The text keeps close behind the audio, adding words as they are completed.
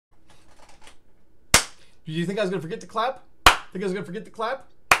Do you think I was going to forget to clap? Think I was going to forget to clap?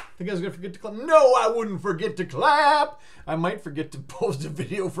 Think I was going to forget to clap? No, I wouldn't forget to clap. I might forget to post a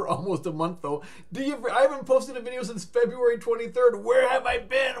video for almost a month, though. I haven't posted a video since February 23rd. Where have I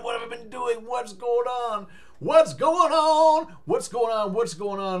been? What have I been doing? What's going on? What's going on? What's going on? What's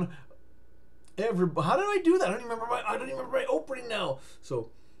going on? How did I do that? I don't even remember my opening now.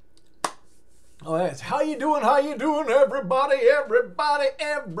 So, oh, yes. How you doing? How you doing, everybody? Everybody,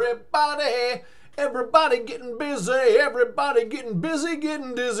 everybody. Everybody getting busy, everybody getting busy,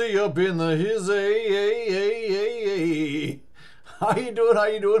 getting dizzy up in the hizzy. How you doing? How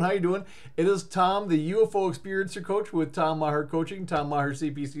you doing? How you doing? It is Tom, the UFO Experiencer Coach with Maher Coaching, Maher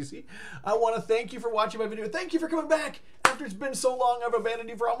CPCC. I want to thank you for watching my video. Thank you for coming back. After it's been so long, I've abandoned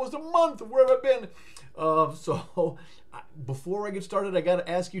you for almost a month. Where have I been? Before I get started, I got to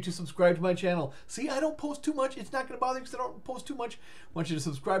ask you to subscribe to my channel. See, I don't post too much. It's not going to bother you because I don't post too much. I want you to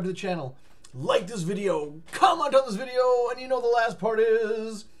subscribe to the channel. Like this video, comment on this video, and you know the last part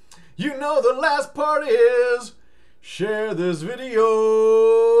is, share this video.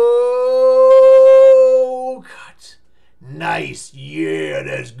 Cut. Nice, yeah,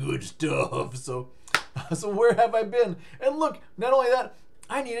 that's good stuff. So where have I been? And look, not only that,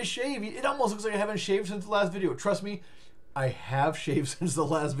 I need a shave. It almost looks like I haven't shaved since the last video. Trust me, I have shaved since the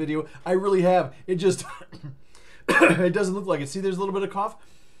last video. I really have. It just, it doesn't look like it. See, there's a little bit of cough.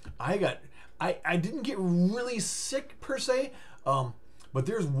 I didn't get really sick per se, but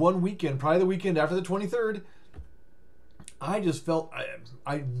there's one weekend, probably the weekend after the 23rd, I just felt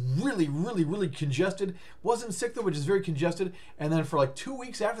I really congested. Wasn't sick though, but just very congested. And then for like 2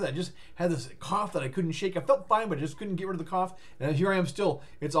 weeks after that, I just had this cough that I couldn't shake. I felt fine, but I just couldn't get rid of the cough. And here I am still.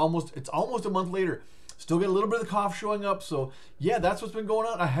 It's almost a month later. Still get a little bit of the cough showing up. So yeah, that's what's been going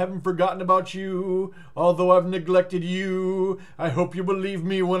on. I haven't forgotten about you, although I've neglected you. I hope you believe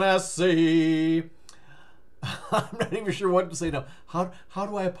me when I say, I'm not even sure what to say now. How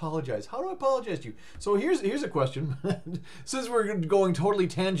do I apologize? How do I apologize to you? So here's a question. Since we're going totally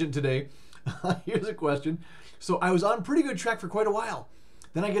tangent today, here's a question. So I was on pretty good track for quite a while.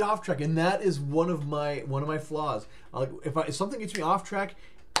 Then I get off track, and that is one of my flaws. If something gets me off track,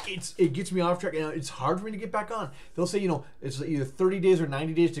 it gets me off track, and it's hard for me to get back on. They'll say, it's either 30 days or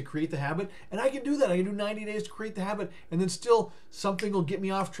 90 days to create the habit, and I can do that. I can do 90 days to create the habit, and then still something will get me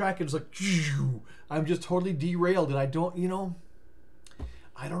off track, and it's like, I'm just totally derailed, and I don't know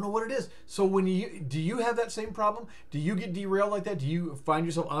what it is. So do you have that same problem? Do you get derailed like that? Do you find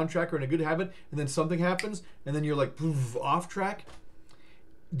yourself on track or in a good habit, and then something happens, and then you're like, off track?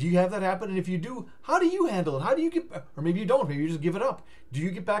 Do you have that happen? And if you do, how do you handle it? How do you get, or maybe you don't, maybe you just give it up. Do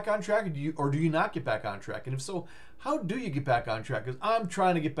you get back on track, or do you not get back on track? And if so, how do you get back on track? Because I'm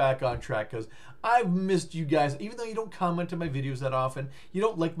trying to get back on track because I've missed you guys. Even though you don't comment on my videos that often, you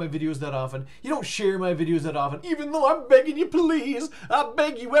don't like my videos that often, you don't share my videos that often, even though I'm begging you, please, I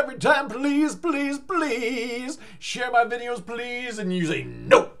beg you every time, please, please, please, share my videos, please. And you say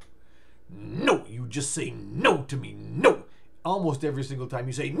no. No, you just say no to me, no. Almost every single time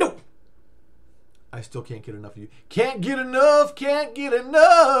you say no, I still can't get enough of you. Can't get enough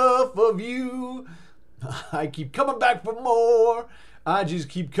of you. I keep coming back for more. I just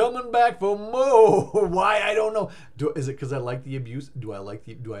keep coming back for more. Why? I don't know. Is it because I like the abuse? Do I like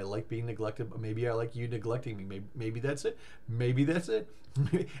being neglected? Maybe I like you neglecting me. Maybe that's it. Maybe that's it.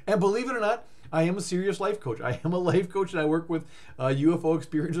 And believe it or not, I am a serious life coach. I am a life coach, and I work with UFO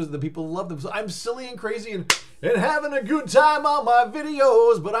experiencers, and the people love them. So I'm silly and crazy and having a good time on my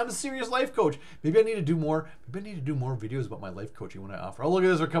videos, but I'm a serious life coach. Maybe I need to do more. Maybe I need to do more videos about my life coaching when I offer. Oh, look at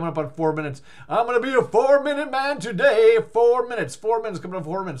this. We're coming up on 4 minutes. I'm going to be a 4-minute man today. 4 minutes. 4 minutes. Coming up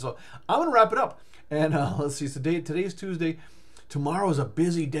 4 minutes. So I'm going to wrap it up. And let's see. Today's Tuesday. Tomorrow is a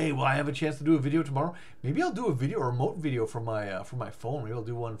busy day. Will I have a chance to do a video tomorrow? Maybe I'll do a remote video from my phone. Maybe I'll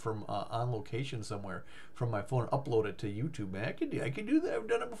do one from on location somewhere from my phone and upload it to YouTube. Man, I can do that. I've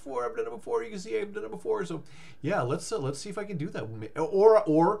done it before. You can see I've done it before. So yeah, let's see if I can do that.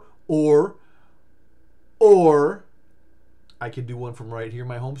 Or I could do one from right here in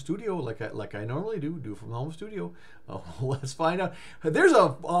my home studio, like I normally do from the home studio. Oh, let's find out. I'm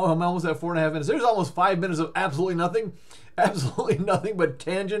almost at 4.5 minutes. There's almost 5 minutes of absolutely nothing but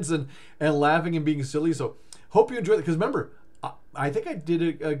tangents and laughing and being silly. So hope you enjoyed it. Because remember, I think I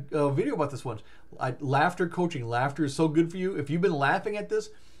did a video about this once. Laughter coaching. Laughter is so good for you. If you've been laughing at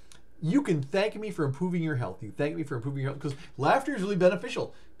this, you can thank me for improving your health. You thank me for improving your health, because laughter is really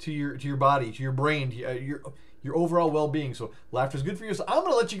beneficial to your body, to your brain, to your overall well-being. So laughter is good for you. So I'm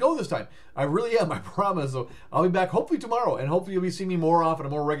going to let you go this time. I really am. I promise. So I'll be back hopefully tomorrow, and hopefully you'll be seeing me more often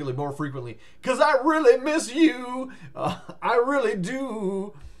and more regularly, more frequently, because I really miss you. I really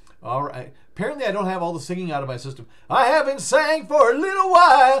do. All right. Apparently, I don't have all the singing out of my system. I haven't sang for a little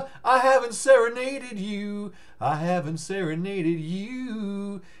while. I haven't serenaded you. I haven't serenaded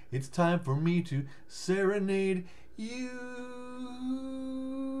you. It's time for me to serenade you.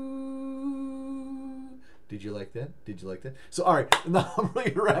 Did you like that? Did you like that? So, all right, now I'm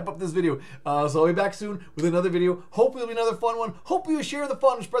ready to wrap up this video. So I'll be back soon with another video. Hopefully it'll be another fun one. Hopefully you share the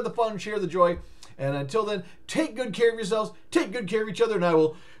fun, spread the fun, share the joy. And until then, take good care of yourselves, take good care of each other, and I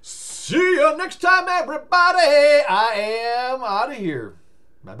will see you next time, everybody. I am out of here.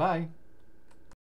 Bye-bye.